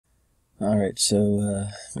Alright, so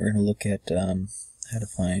we're going to look at how to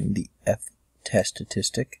find the f-test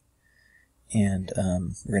statistic, and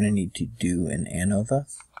we're going to need to do an ANOVA,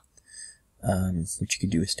 which you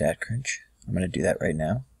could do with StatCrunch. I'm going to do that right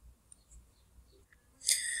now.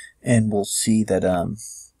 And we'll see that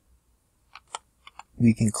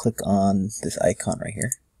we can click on this icon right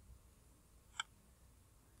here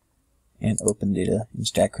and open data in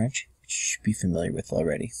StatCrunch, which you should be familiar with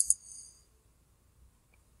already.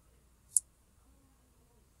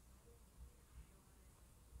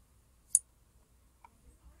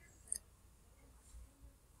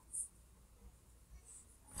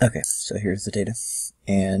 Okay, so here's the data,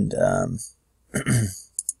 and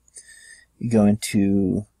you go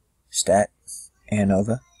into Stat,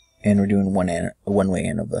 ANOVA, and we're doing one-way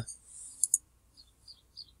ANOVA.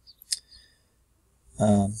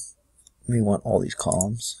 We want all these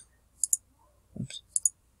columns. Oops.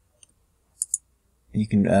 You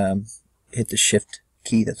can hit the Shift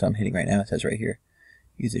key. That's what I'm hitting right now. It says right here.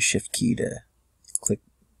 Use the Shift key to click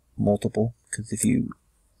multiple, because if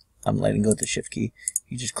I'm letting go of the Shift key.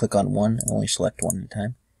 You just click on one and only select one at a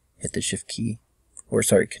time. Hit the Shift key, or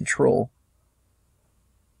sorry, Control.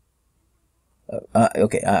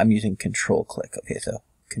 Okay, I'm using Control click. Okay, so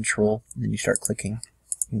Control, and then you start clicking.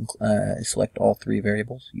 You can select all three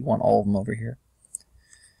variables. You want all of them over here.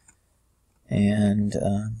 And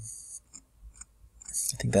I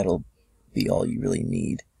think that'll be all you really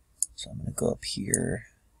need. So I'm going to go up here,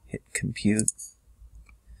 hit Compute,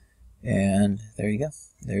 and there you go.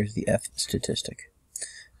 There's the F statistic.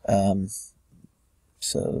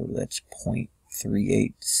 So that's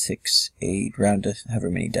 0.3868, round to however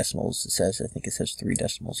many decimals it says. I think it says 3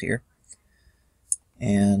 decimals here.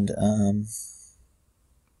 And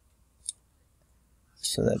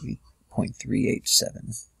so that'd be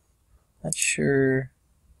 0.387. Not sure.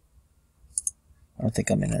 I don't think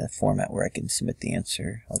I'm in a format where I can submit the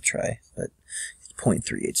answer. I'll try, but it's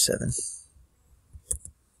 0.387.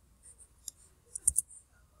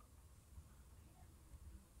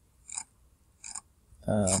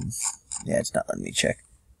 Yeah, it's not letting me check.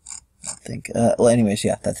 I think. Well, anyways,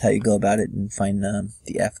 yeah, that's how you go about it and find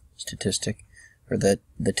the F statistic, or the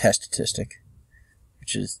test statistic,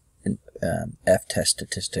 which is an F-test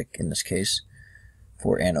statistic in this case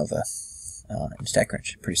for ANOVA in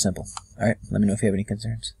StatCrunch. Pretty simple. All right, let me know if you have any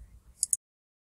concerns.